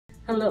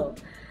Hello,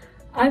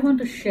 I want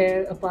to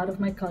share a part of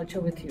my culture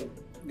with you,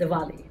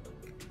 Diwali.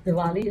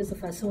 Diwali is a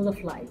festival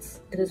of lights.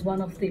 It is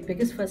one of the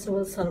biggest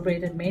festivals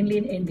celebrated mainly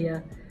in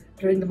India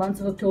during the months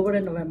of October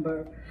and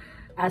November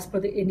as per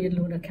the Indian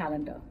lunar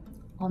calendar.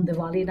 On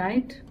Diwali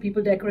night,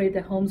 people decorate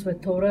their homes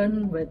with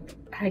toran, with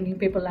hanging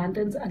paper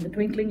lanterns and the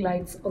twinkling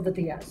lights of the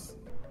diyas.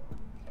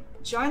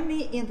 Join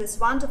me in this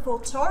wonderful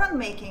toran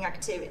making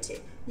activity.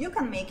 You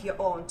can make your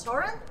own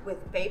toran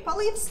with paper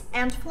leaves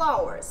and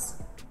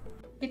flowers.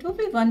 It would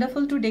be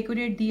wonderful to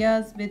decorate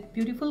diyas with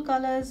beautiful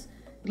colors,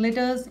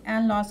 glitters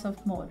and lots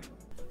of more.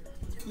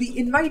 We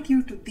invite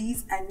you to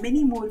these and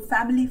many more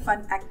family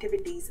fun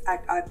activities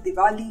at our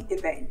Diwali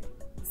event.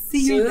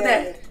 See you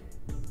there.